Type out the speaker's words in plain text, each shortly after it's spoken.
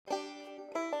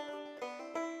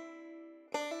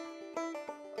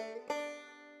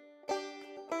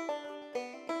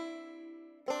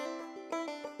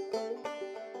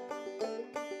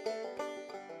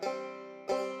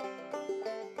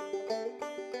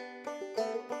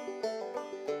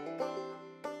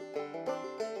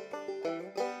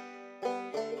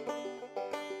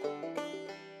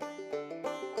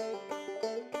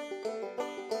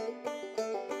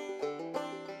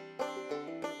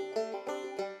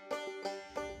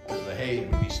hay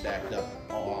would be stacked up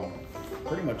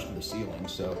pretty much to the ceiling.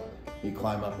 So you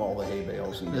climb up all the hay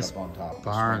bales and get up on top.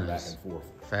 Barn back is and forth.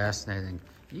 Fascinating.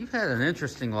 You've had an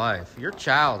interesting life. Your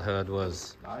childhood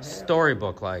was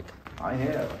storybook-like. I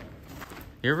have.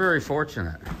 You're very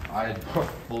fortunate.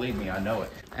 Believe me, I know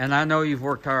it. And I know you've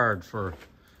worked hard for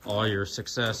all your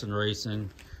success in racing,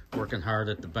 working hard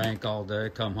at the bank all day,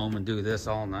 come home and do this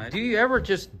all night. Do you ever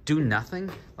just do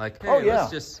nothing? Like, hey,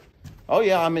 let's just... Oh,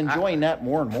 yeah, I'm enjoying that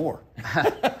more and more.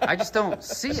 I just don't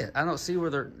see it. I don't see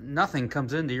where nothing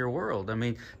comes into your world. I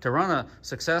mean, to run a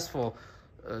successful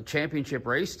championship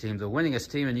race team, the winningest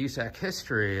team in USAC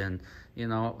history, and, you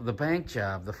know, the bank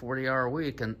job, the 40-hour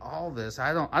week, and all this,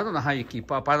 I don't know how you keep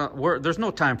up. There's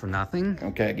no time for nothing.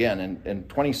 Okay, again, in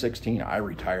 2016, I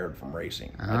retired from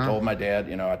racing. I told my dad,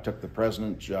 you know, I took the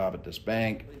president's job at this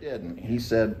bank. I did, and he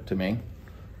said to me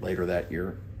later that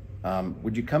year,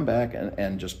 would you come back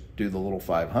and just do the little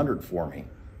 500 for me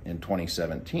in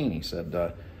 2017? He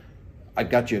said, I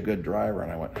got you a good driver.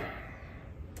 And I went,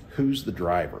 who's the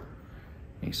driver?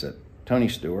 He said, Tony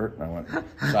Stewart. And I went,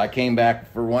 so I came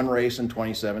back for one race in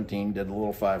 2017, did a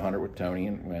little 500 with Tony,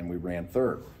 and we ran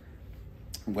third.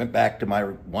 Went back to my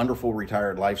wonderful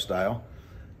retired lifestyle.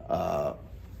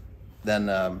 Then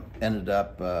ended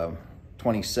up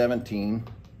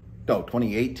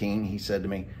 2018, he said to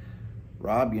me,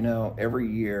 Rob, you know, every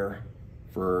year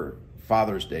for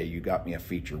Father's Day, you got me a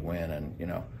feature win. And, you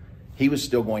know, he was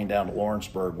still going down to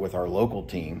Lawrenceburg with our local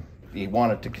team. He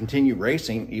wanted to continue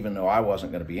racing, even though I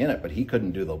wasn't going to be in it, but he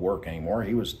couldn't do the work anymore.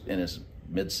 He was in his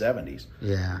mid-70s.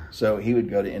 Yeah. So he would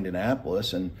go to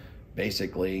Indianapolis and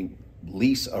basically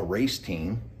lease a race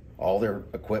team, all their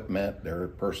equipment, their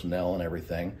personnel and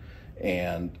everything,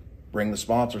 and bring the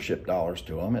sponsorship dollars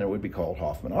to them, and it would be called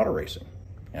Hoffman Auto Racing.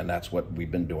 And that's what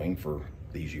we've been doing for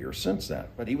these years since then.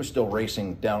 But he was still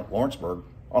racing down at Lawrenceburg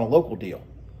on a local deal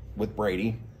with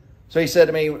Brady. So he said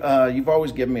to me, you've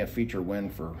always given me a feature win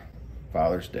for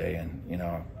Father's Day, and, you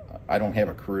know, I don't have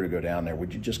a crew to go down there.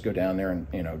 Would you just go down there and,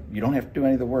 you know, you don't have to do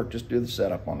any of the work, just do the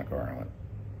setup on the car. I went,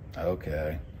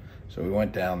 okay. So we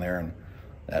went down there, and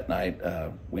that night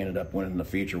we ended up winning the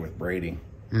feature with Brady.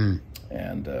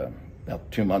 And about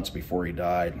 2 months before he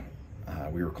died,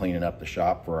 we were cleaning up the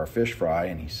shop for our fish fry,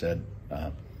 and he said,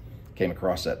 came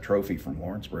across that trophy from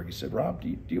Lawrenceburg. He said, Rob,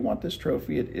 do you want this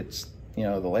trophy? It's, you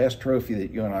know, the last trophy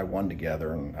that you and I won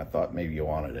together, and I thought maybe you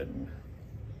wanted it. And,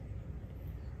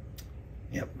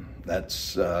 yep,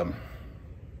 that's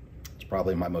it's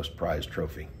probably my most prized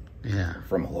trophy. Yeah.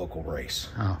 From a local race.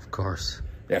 Oh, of course.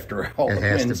 After all the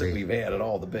wins that we've had at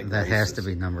all the big races. That has to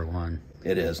be number one.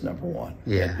 It is number one.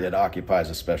 Yeah. It occupies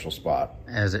a special spot.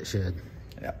 As it should.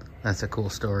 Yep. That's a cool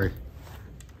story.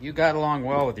 You got along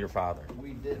well with your father.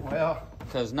 We did well.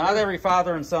 Because not every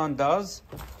father and son does.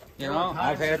 You know,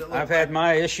 I've had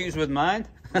my issues with mine.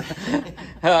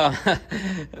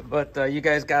 But you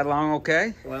guys got along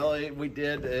okay? Well, we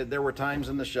did. There were times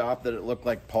in the shop that it looked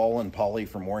like Paul and Polly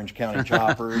from Orange County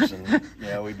Choppers, and, you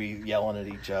know, we'd be yelling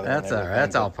at each other. That's all right.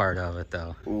 That's all part of it,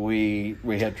 though. We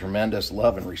had tremendous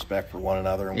love and respect for one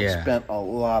another, and we spent a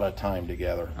lot of time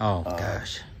together. Oh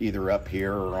gosh. Either up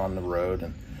here or on the road,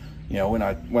 and, you know,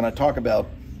 when I talk about,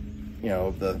 you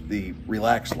know, the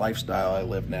relaxed lifestyle I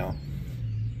live now,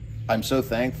 I'm so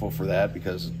thankful for that,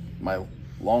 because my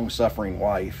long-suffering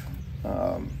wife,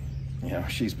 you know,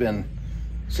 she's been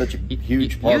such a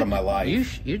huge part of my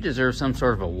life. You deserve some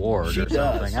sort of award or something.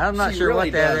 Does. I'm not sure really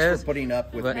what that is. For putting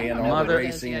up with me and all the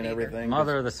racing and everything.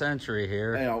 Mother of the century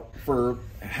here. You know, for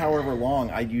however long,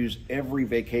 I'd use every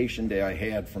vacation day I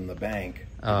had from the bank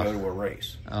to go to a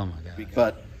race. Oh my God.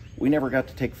 But we never got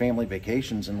to take family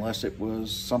vacations unless it was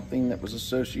something that was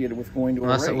associated with going to a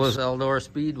race. Unless it was Eldora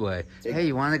Speedway. Hey,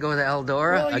 you want to go to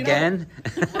Eldora again?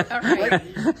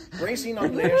 Racing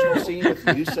on the national scene with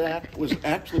USAC was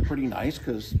actually pretty nice,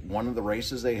 because one of the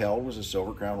races they held was a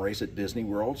Silver Crown race at Disney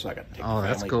World, so I got to take the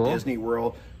family to Disney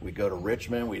World. We'd go to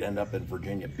Richmond. We'd end up in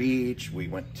Virginia Beach. We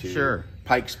went to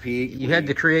Pikes Peak. You had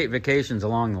to create vacations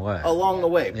along the way. Along the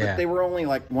way, but they were only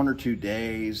like 1 or 2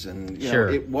 days, and you know,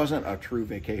 it wasn't a true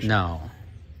vacation. No.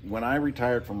 When I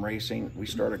retired from racing, we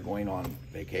started going on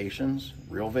vacations,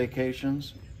 real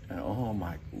vacations, and oh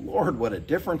my Lord, what a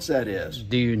difference that is.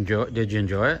 Did you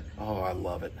enjoy it? Oh, I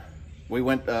love it. We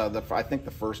went, I think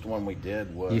the first one we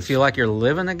did was... You feel like you're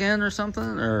living again or something?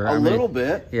 Or a little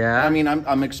bit. Yeah. I mean,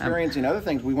 I'm experiencing other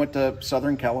things. We went to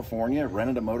Southern California,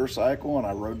 rented a motorcycle, and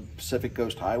I rode Pacific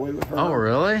Coast Highway with her. Oh,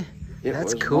 really?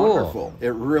 That's cool. Wonderful.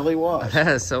 It really was. That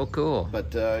is so cool.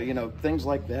 But, you know, things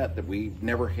like that we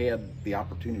never had the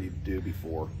opportunity to do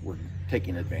before, we're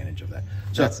taking advantage of that.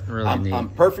 So that's really neat. I'm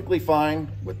perfectly fine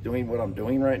with doing what I'm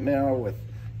doing right now with,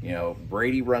 You know,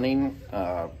 Brady running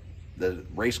the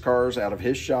race cars out of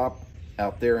his shop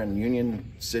out there in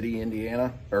Union City,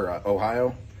 Indiana, or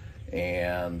Ohio,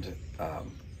 and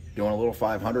doing a little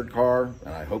 500 car.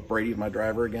 And I hope Brady's my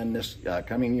driver again this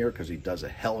coming year, because he does a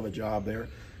hell of a job there.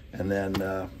 And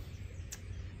then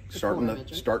starting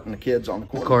the kids on the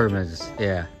quarter midgets.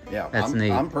 Yeah, that's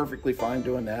neat. I'm perfectly fine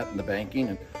doing that in the banking,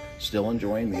 and still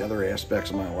enjoying the other aspects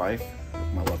of my life,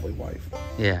 my lovely wife.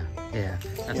 Yeah.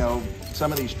 You know,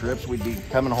 some of these trips we'd be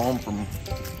coming home from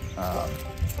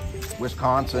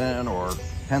Wisconsin or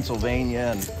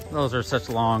Pennsylvania, and those are such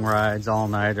long rides,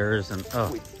 all-nighters, and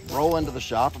we'd roll into the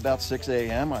shop about 6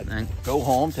 a.m. I'd go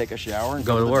home, take a shower, and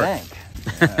go to the work.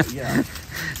 Bank. Yeah.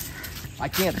 I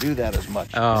can't do that as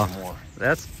much anymore.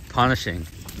 That's punishing.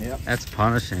 Yep. That's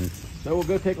punishing. So we'll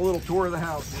go take a little tour of the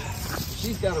house.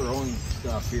 She's got her own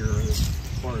stuff here as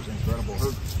far as incredible.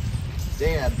 Her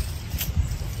dad,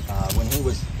 when he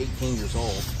was 18 years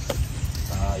old,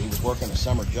 he was working a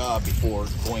summer job before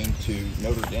going to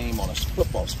Notre Dame on a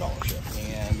football scholarship.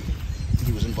 And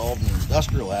he was involved in an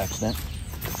industrial accident.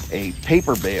 A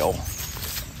paper bale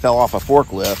fell off a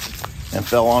forklift and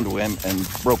fell onto him and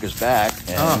broke his back,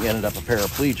 and he ended up a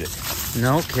paraplegic.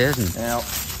 No kidding. Now,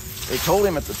 they told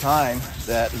him at the time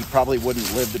that he probably wouldn't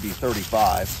live to be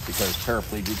 35, because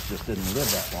paraplegics just didn't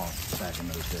live that long back in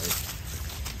those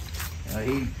days.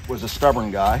 He was a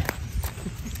stubborn guy.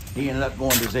 He ended up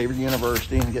going to Xavier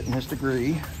University and getting his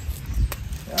degree.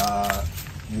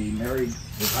 He married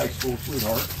his high school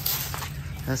sweetheart.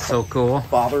 That's so cool.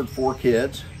 Fathered 4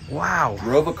 kids. Wow.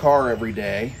 Drove a car every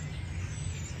day.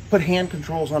 Put hand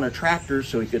controls on a tractor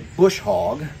so he could bush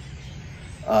hog.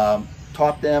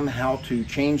 Taught them how to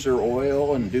change their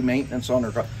oil and do maintenance on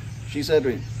their car. She said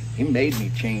he made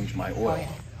me change my oil.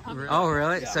 Oh,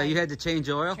 really? Yeah. So you had to change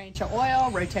oil? Change the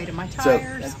oil, rotated my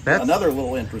tires. So that's another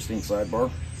little interesting sidebar.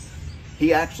 We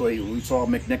saw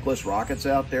McNicholas rockets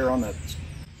out there on the...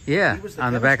 Yeah,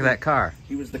 on the back of that car.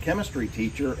 He was the chemistry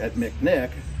teacher at McNick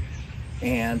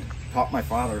and taught my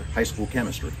father high school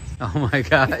chemistry. Oh my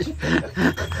gosh.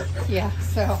 Yeah,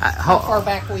 so how far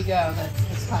back we go,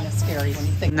 it's kind of scary when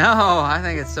you think. No, I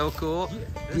think it's so cool.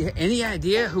 Any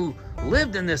idea who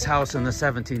lived in this house in the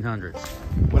 1700s?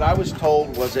 What I was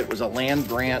told was it was a land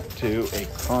grant to a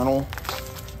colonel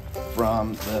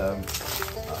from the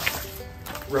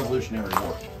Revolutionary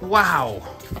War. Wow.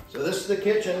 So this is the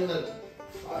kitchen that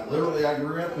I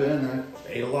grew up in. I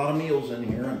ate a lot of meals in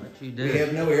here. And you did. We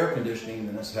have no air conditioning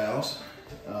in this house.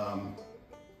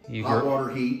 Hot water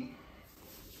heat,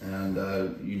 and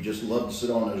you just love to sit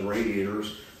on those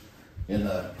radiators in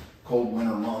the cold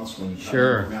winter months when you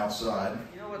come from outside.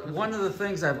 You know what? One of the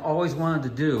things I've always wanted to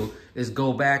do is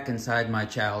go back inside my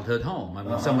childhood home. I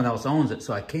mean, someone else owns it,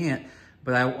 so I can't.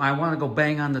 But I want to go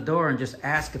bang on the door and just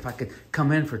ask if I could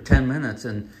come in for 10 minutes.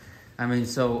 And I mean,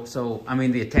 I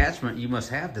mean, the attachment you must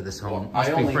have to this home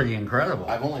must be pretty incredible.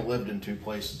 I've only lived in 2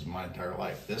 places in my entire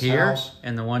life. This here house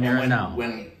and the one you're in now.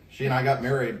 When she and I got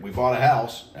married, we bought a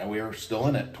house, and we are still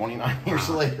in it 29 years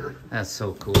later. That's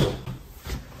so cool.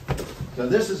 So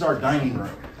this is our dining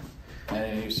room,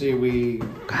 and you see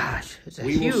Gosh, it's a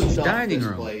we will huge stuff dining this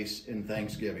room. place in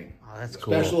Thanksgiving. Oh, that's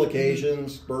cool. Special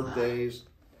occasions, birthdays.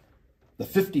 The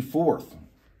 54th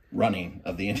running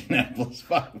of the Indianapolis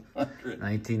 500.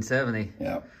 1970.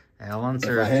 Yeah. Al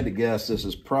Unser. If I had to guess, this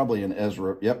is probably an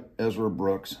Ezra. Yep, Ezra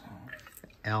Brooks.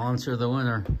 Al Unser, the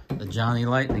winner. The Johnny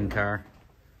Lightning car.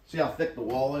 See how thick the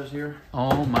wall is here?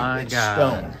 Oh my God.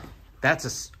 Stone. That's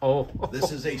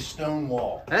This is a stone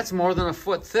wall. That's more than a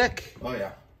foot thick. Oh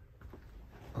yeah.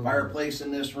 Fireplace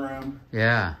in this room.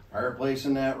 Yeah. Fireplace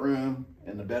in that room.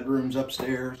 And the bedrooms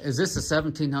upstairs. Is this a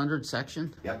 1700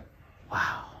 section? Yep.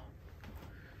 Wow.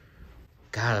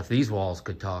 God, if these walls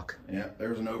could talk. Yeah,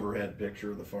 there's an overhead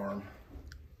picture of the farm.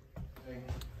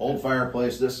 Old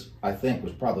fireplace. This, I think,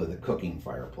 was probably the cooking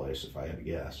fireplace, if I had to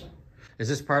guess. Is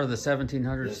this part of the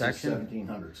 1700 This section? is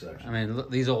 1700 section. I mean,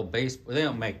 look, these old they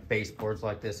don't make baseboards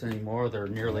like this anymore. They're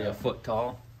nearly a foot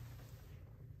tall.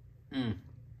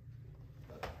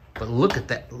 But look at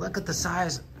that. Look at the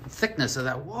size, thickness of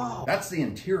that wall. That's the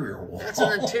interior wall. That's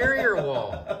an interior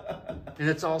wall. And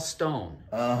it's all stone.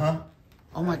 Uh-huh.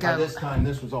 Oh my By God. this time,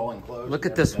 this was all enclosed. Look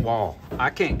at this wall. I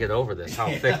can't get over this,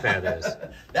 how thick that is.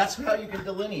 That's how you can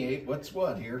delineate what's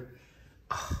what here.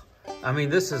 I mean,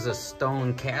 this is a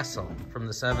stone castle from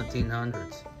the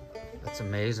 1700s. That's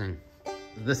amazing.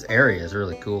 This area is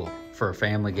really cool for a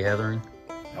family gathering.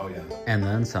 Oh, yeah. And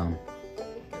then some.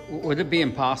 Would it be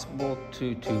impossible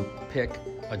to pick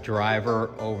a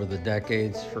driver over the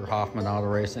decades for Hoffman Auto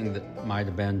Racing that might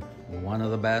have been one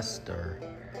of the best? Or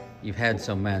you've had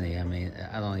so many, I mean,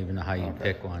 I don't even know how you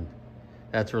pick one.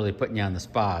 That's really putting you on the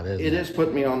spot, isn't it? It is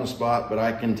putting me on the spot, but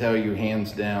I can tell you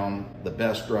hands down the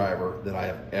best driver that I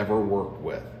have ever worked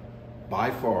with,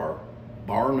 by far,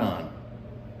 bar none,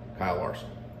 Kyle Larson.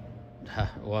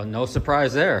 Well, no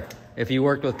surprise there. If you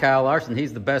worked with Kyle Larson,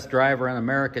 he's the best driver in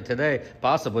America today,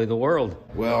 possibly the world.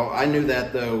 Well, I knew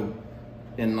that, though,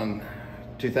 in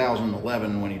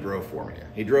 2011 when he drove for me.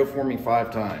 He drove for me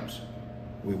 5 times.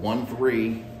 We won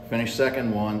 3, finished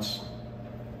second once,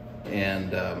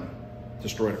 and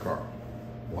destroyed a car.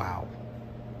 Wow.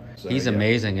 So, he's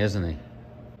amazing, isn't he?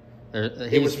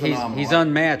 It was phenomenal. He's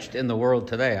unmatched in the world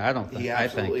today, I don't think. He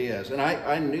absolutely is. And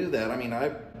I knew that. I mean,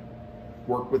 I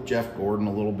worked with Jeff Gordon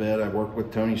a little bit. I worked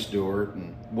with Tony Stewart,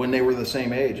 and when they were the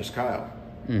same age as Kyle.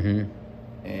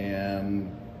 Mm-hmm.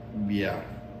 And, yeah,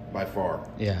 by far.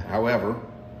 Yeah. However,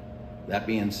 that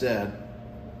being said,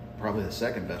 probably the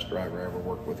second best driver I ever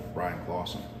worked with, Brian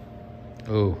Clausen.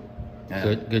 Ooh,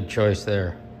 good choice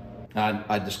there.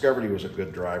 I discovered he was a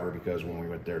good driver because when we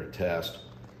went there to test,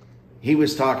 he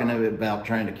was talking about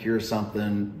trying to cure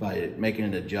something by making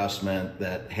an adjustment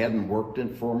that hadn't worked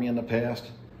for me in the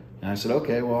past. And I said,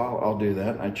 okay, well, I'll do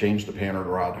that. I changed the panel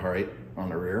rod height on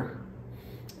the rear.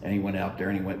 And he went out there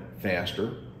and he went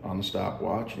faster on the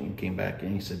stopwatch. And he came back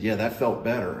and he said, yeah, that felt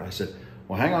better. I said,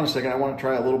 well, hang on a second. I want to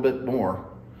try a little bit more.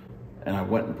 And I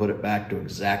went and put it back to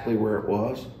exactly where it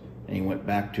was. And he went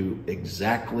back to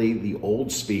exactly the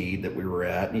old speed that we were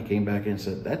at. And he came back in and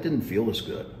said, that didn't feel as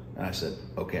good. And I said,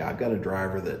 okay, I've got a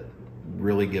driver that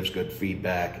really gives good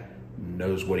feedback,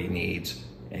 knows what he needs,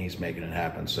 and he's making it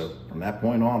happen. So from that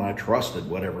point on, I trusted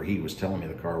whatever he was telling me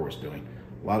the car was doing.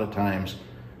 A lot of times,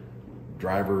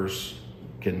 drivers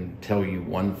can tell you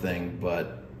one thing,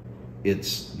 but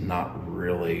it's not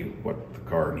really what the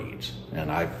car needs.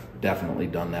 And I've definitely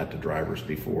done that to drivers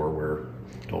before, where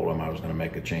I told them I was going to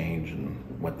make a change and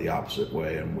went the opposite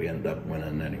way, and we ended up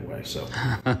winning anyway. So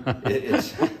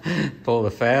it's pull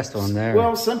the fast one there.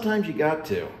 Well, sometimes you got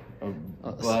to,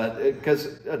 but because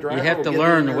a driver, you have to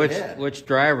learn which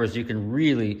drivers you can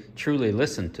really truly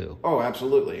listen to. Oh,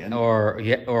 absolutely. And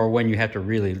or when you have to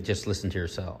really just listen to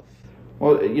yourself.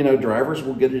 Well, you know, drivers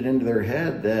will get it into their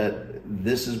head that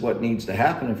this is what needs to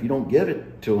happen. If you don't give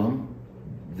it to them,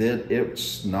 that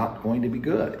it's not going to be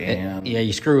good. And yeah,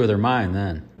 you screw with their mind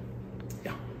then.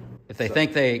 Yeah. If they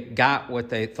think they got what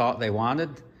they thought they wanted,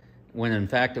 when in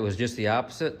fact it was just the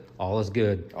opposite, all is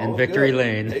good in victory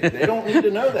lane. They don't need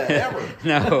to know that ever.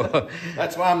 No.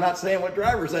 That's why I'm not saying what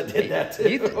drivers that did that to.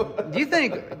 Do you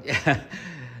think?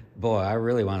 Boy, I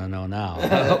really want to know now.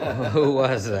 Who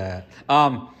was that?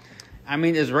 I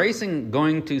mean, is racing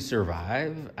going to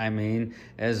survive? I mean,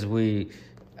 as we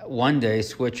one day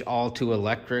switch all to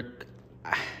electric,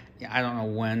 I don't know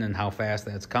when and how fast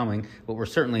that's coming, but we're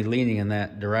certainly leaning in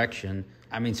that direction.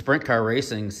 I mean, sprint car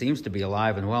racing seems to be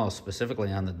alive and well,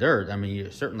 specifically on the dirt. I mean,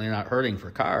 you're certainly not hurting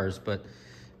for cars, but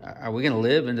are we going to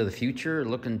live into the future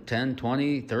looking 10,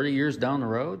 20, 30 years down the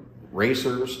road?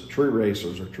 Racers, true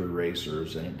racers are true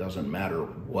racers, and it doesn't matter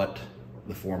what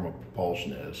the form of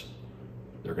propulsion is.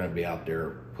 They're going to be out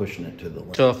there pushing it to the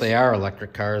limit. So if they are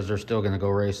electric cars, they're still going to go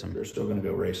racing. They're still going to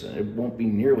go racing. It won't be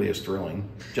nearly as thrilling.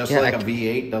 Just like a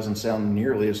V8 doesn't sound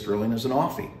nearly as thrilling as an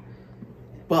Offie.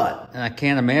 But and I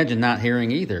can't imagine not hearing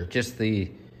either. Just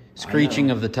the screeching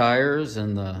of the tires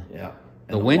and the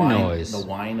wind noise. The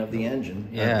whine of the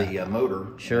engine, of the motor.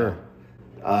 Sure.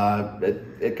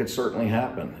 It could certainly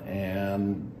happen.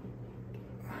 And,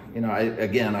 you know,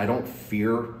 I don't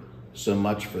fear so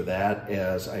much for that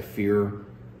as I fear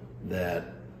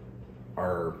that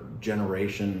our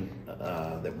generation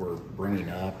that we're bringing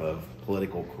up of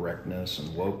political correctness and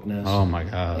wokeness. Oh my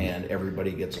God! And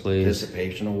everybody gets a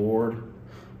participation award.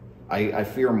 I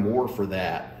fear more for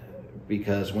that,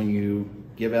 because when you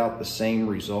give out the same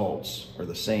results or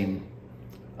the same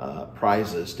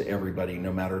prizes to everybody,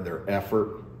 no matter their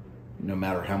effort, no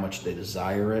matter how much they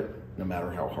desire it, no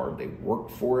matter how hard they work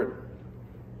for it,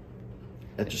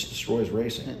 that just destroys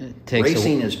racing.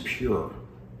 Racing is pure.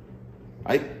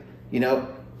 I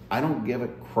don't give a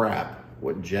crap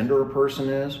what gender a person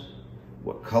is,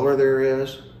 what color there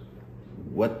is,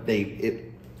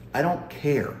 I don't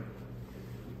care.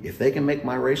 If they can make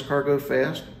my race car go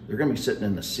fast, they're going to be sitting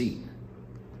in the seat.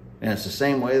 And it's the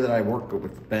same way that I work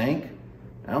with the bank.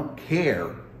 I don't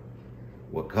care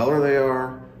what color they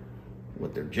are,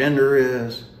 what their gender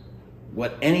is,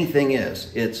 what anything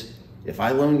is. It's, if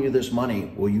I loan you this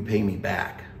money, will you pay me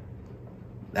back?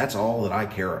 That's all that I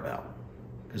care about.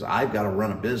 Because I've got to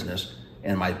run a business,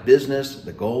 and my business,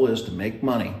 the goal is to make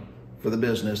money for the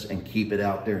business and keep it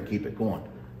out there and keep it going.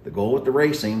 The goal with the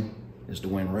racing is to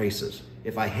win races.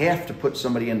 If I have to put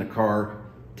somebody in the car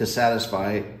to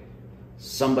satisfy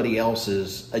somebody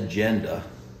else's agenda,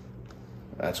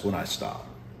 that's when I stop.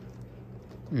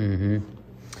 Mm-hmm.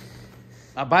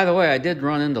 By the way, I did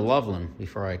run into Loveland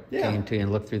before I came to you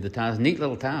and looked through the town. It's a neat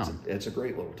little town. It's a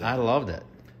great little town. I loved it.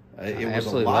 It was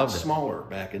a lot smaller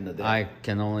back in the day. I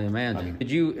can only imagine.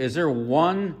 Is there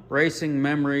one racing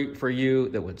memory for you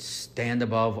that would stand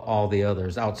above all the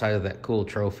others outside of that cool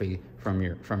trophy from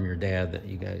your dad that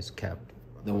you guys kept?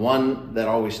 The one that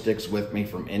always sticks with me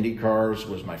from Indy cars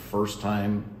was my first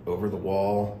time over the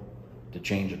wall to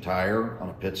change a tire on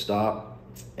a pit stop,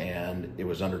 and it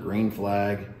was under green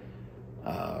flag.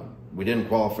 We didn't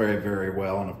qualify very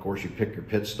well, and of course you pick your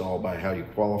pit stall by how you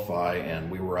qualify,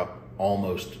 and we were up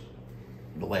almost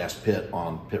the last pit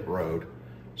on pit road,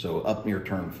 so up near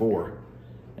turn 4.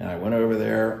 And I went over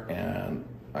there and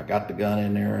I got the gun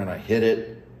in there and I hit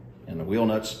it, and the wheel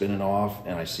nut's spinning off,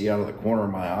 and I see out of the corner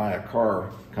of my eye a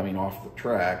car coming off the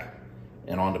track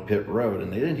and onto pit road,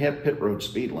 and they didn't have pit road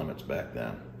speed limits back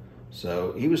then.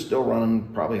 So he was still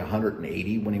running probably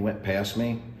 180 when he went past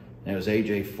me, and it was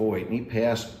AJ Foyt, and he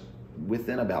passed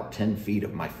within about 10 feet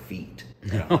of my feet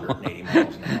at 180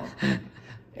 miles an hour.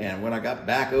 And when I got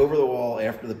back over the wall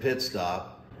after the pit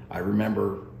stop, I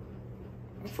remember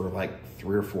for like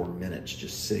 3 or 4 minutes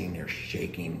just sitting there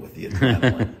shaking with the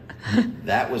adrenaline.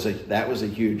 That was a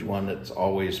huge one that's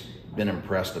always been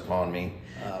impressed upon me.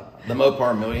 The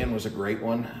Mopar Million was a great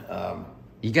one.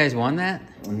 You guys won that?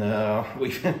 No,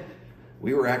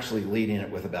 we were actually leading it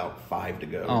with about 5 to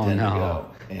go, 10 to go,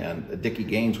 and Dickie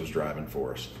Gaines was driving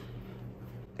for us.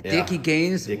 Dickie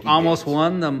Gaines almost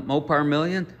won the Mopar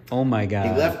Million? Oh my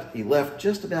God. He left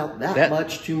just about that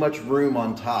much too much room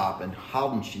on top, and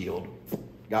Haudenschild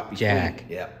got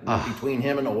between, between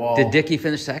him and the wall. Did Dickie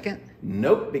finish second?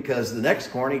 Nope, because the next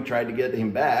corner he tried to get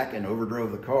him back and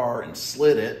overdrove the car and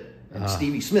slid it, and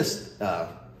Stevie Smith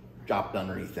dropped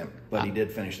underneath him, but he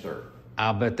did finish third.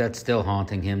 I'll bet that's still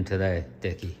haunting him today,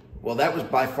 Dickie. Well, that was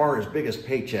by far his biggest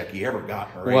paycheck he ever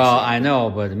got in a race. Well, I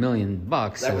know, but $1 million.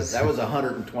 That was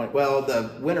 120. Well, the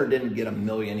winner didn't get $1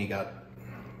 million. He got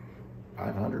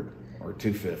 500 or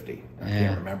 250. I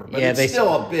can't remember. But it's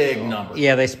still a big number.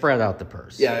 Yeah, they spread out the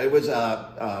purse. Yeah, it was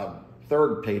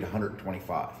third paid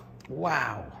 125.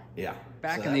 Wow. Yeah.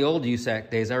 Back in the old USAC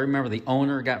days, I remember the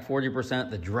owner got 40%,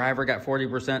 the driver got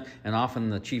 40%, and often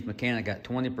the chief mechanic got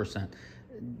 20%.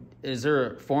 Is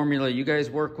there a formula you guys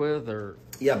work with, or?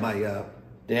 Yeah, my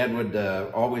dad would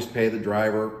always pay the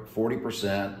driver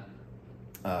 40%.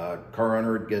 Car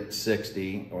owner would get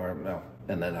 60,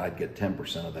 and then I'd get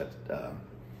 10% of that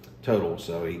total.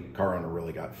 So car owner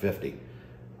really got 50.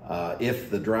 If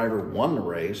the driver won the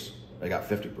race, they got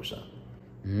 50%.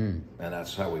 And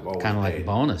that's how we've always kind of paid. like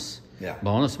bonus. Yeah,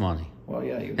 bonus money. Well,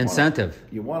 yeah, incentive.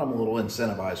 You want them a little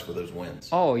incentivized for those wins.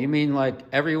 Oh, you mean like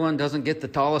everyone doesn't get the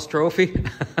tallest trophy?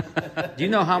 Do you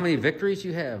know how many victories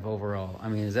you have overall? I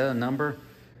mean, is that a number?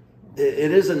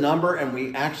 It is a number, and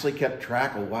we actually kept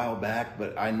track a while back,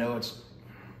 but I know it's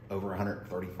over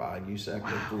 135 USAC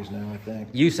victories now, I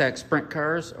think. USAC sprint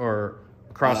cars or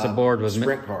across the board with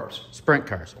sprint cars? Sprint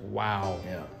cars. Wow.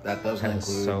 Yeah, that doesn't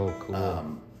include so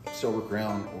cool. Silver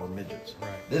Crown or midgets. Right.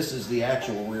 This is the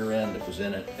actual rear end that was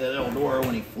in it. Eldora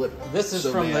when he flipped. This is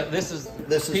this is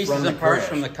pieces from and parts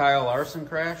from the Kyle Larson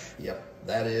crash. Yep,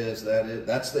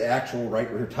 that's the actual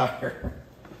right rear tire.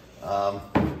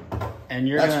 And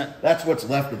that's what's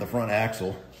left of the front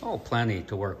axle. Oh, plenty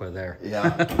to work with there.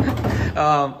 Yeah.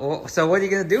 So what are you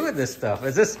going to do with this stuff?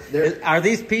 Are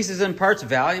these pieces and parts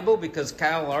valuable because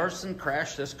Kyle Larson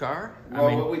crashed this car?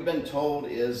 Well, what we've been told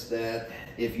is that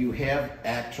if you have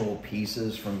actual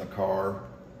pieces from the car,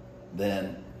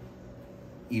 then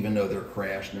even though they're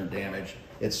crashed and they're damaged,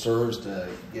 it serves to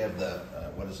give the,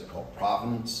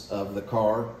 provenance of the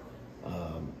car,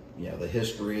 the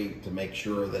history to make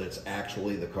sure that it's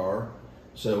actually the car.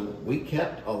 So we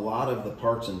kept a lot of the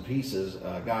parts and pieces.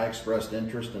 A guy expressed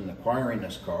interest in acquiring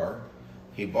this car.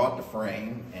 He bought the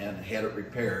frame and had it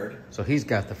repaired. So he's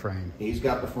got the frame. He's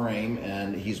got the frame,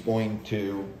 and he's going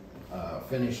to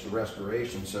finish the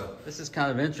restoration. So this is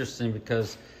kind of interesting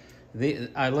because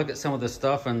I look at some of this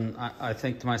stuff and I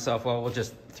think to myself, well, we'll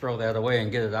just throw that away and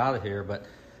get it out of here. But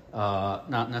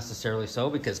not necessarily so,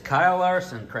 because Kyle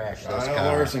Larson crashed this car.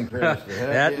 Kyle Larson crashed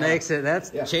it.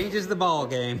 That changes the ball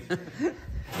game.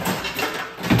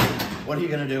 What are you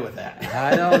going to do with that?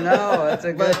 I don't know. That's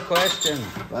a good question.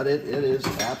 But it is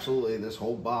absolutely, this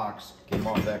whole box came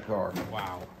off that car.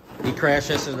 Wow. He crashed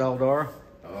this at Eldora?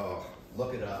 Oh,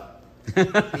 look it up.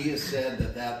 He has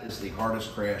said that is the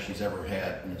hardest crash he's ever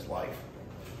had in his life.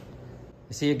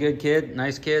 Is he a good kid?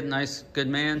 Nice, good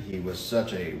man? He was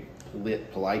such a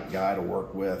polite guy to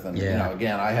work with. And,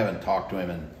 again, I haven't talked to him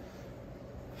in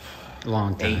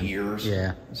long time. 8 years.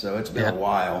 Yeah. So it's been a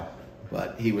while,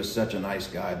 but he was such a nice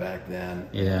guy back then.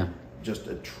 Yeah. Just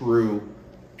a true,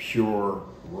 pure,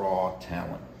 raw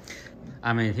talent.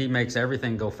 I mean, he makes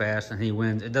everything go fast, and he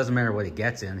wins. It doesn't matter what he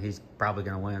gets in; he's probably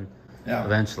going to win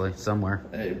eventually somewhere.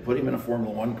 Hey, put him in a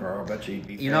Formula One car. I bet you he'd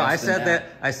be. You know, I said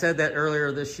that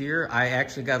earlier this year. I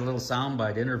actually got a little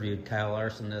soundbite, interviewed Kyle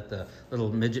Larson at the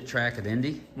little midget track at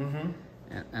Indy, and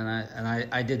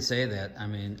I did say that. I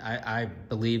mean, I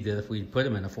believe that if we put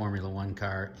him in a Formula One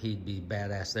car, he'd be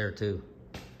badass there too.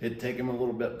 It'd take him a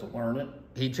little bit to learn it.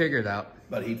 He'd figure it out.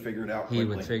 But he'd figure it out quickly. He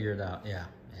would figure it out. Yeah.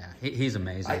 He's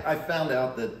amazing. I found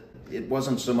out that it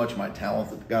wasn't so much my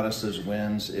talent that got us his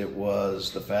wins. It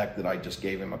was the fact that I just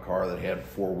gave him a car that had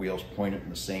 4 wheels pointed in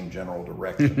the same general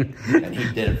direction, and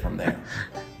he did it from there.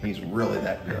 He's really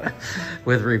that good.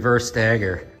 With reverse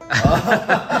stagger.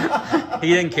 He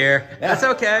didn't care. That's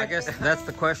okay. I guess that's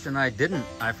the question I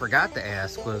forgot to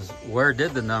ask was, where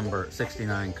did the number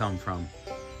 69 come from?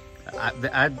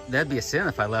 That'd be a sin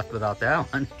if I left without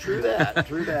that one. True that.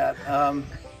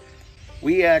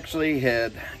 We actually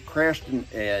had crashed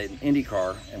an Indy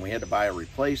car, and we had to buy a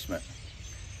replacement.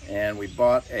 And we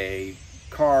bought a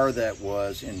car that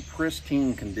was in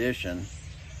pristine condition.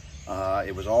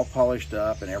 It was all polished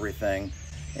up and everything,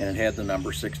 and it had the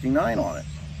number 69 on it.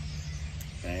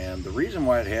 And the reason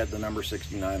why it had the number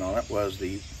 69 on it was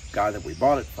the guy that we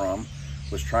bought it from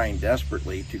was trying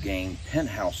desperately to gain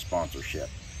Penthouse sponsorship.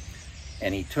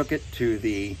 And he took it to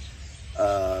the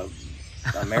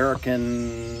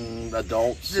American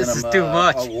Adult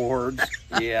Cinema Awards.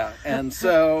 Yeah, and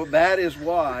so that is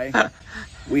why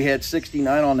we had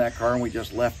 69 on that car, and we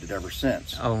just left it ever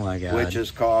since. Oh my God. Which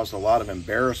has caused a lot of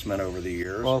embarrassment over the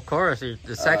years. Well, of course,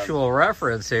 the sexual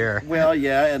reference here. Well,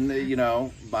 yeah, and you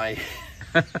know, my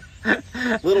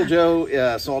little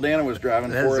Joe Saldana was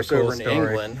driving for us over in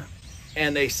England,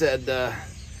 and they said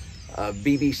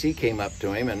BBC came up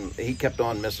to him, and he kept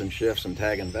on missing shifts and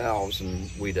tagging valves,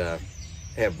 and we'd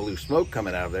have blue smoke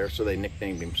coming out of there, so they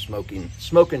nicknamed him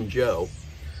Smoking Joe.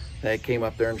 They came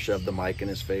up there and shoved the mic in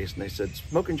his face, and they said,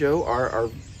 Smoking Joe, our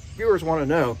viewers want to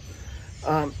know,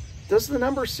 does the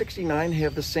number 69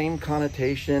 have the same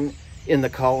connotation in the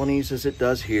colonies as it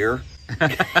does here?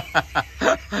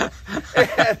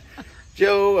 And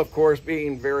Joe, of course,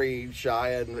 being very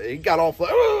shy, and he got all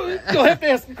you'll have to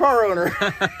ask the car owner.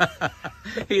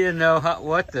 He didn't know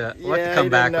what to come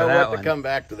back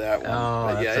to that one.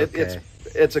 Oh, but yeah,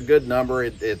 it's a good number.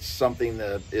 It's something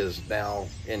that is now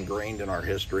ingrained in our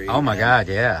history. Oh my God,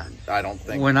 yeah. I don't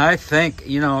think when I think,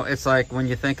 you know, it's like when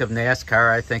you think of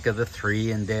NASCAR, I think of the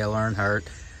 3 and Dale Earnhardt,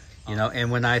 you know,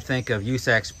 and when I think of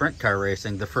USAC sprint car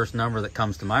racing, the first number that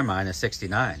comes to my mind is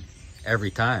 69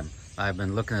 every time. I've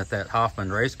been looking at that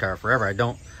Hoffman race car forever. I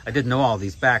didn't know all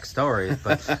these backstories,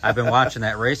 but I've been watching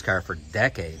that race car for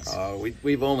decades.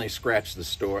 We've only scratched the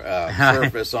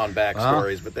surface on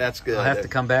backstories, but that's good. I'll have to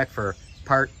come back for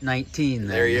part 19 then.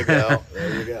 There you go.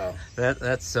 There you go.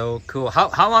 That's so cool.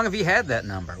 How long have you had that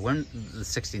number? When the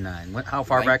 69? How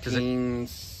far back does it?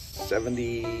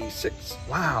 1976.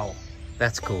 Wow,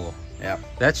 that's cool. Yeah.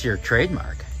 That's your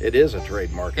trademark. It is a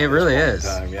trademark. It really is.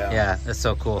 Yeah. Yeah, that's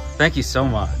so cool. Thank you so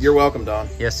much. You're welcome, Don.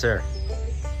 Yes, sir.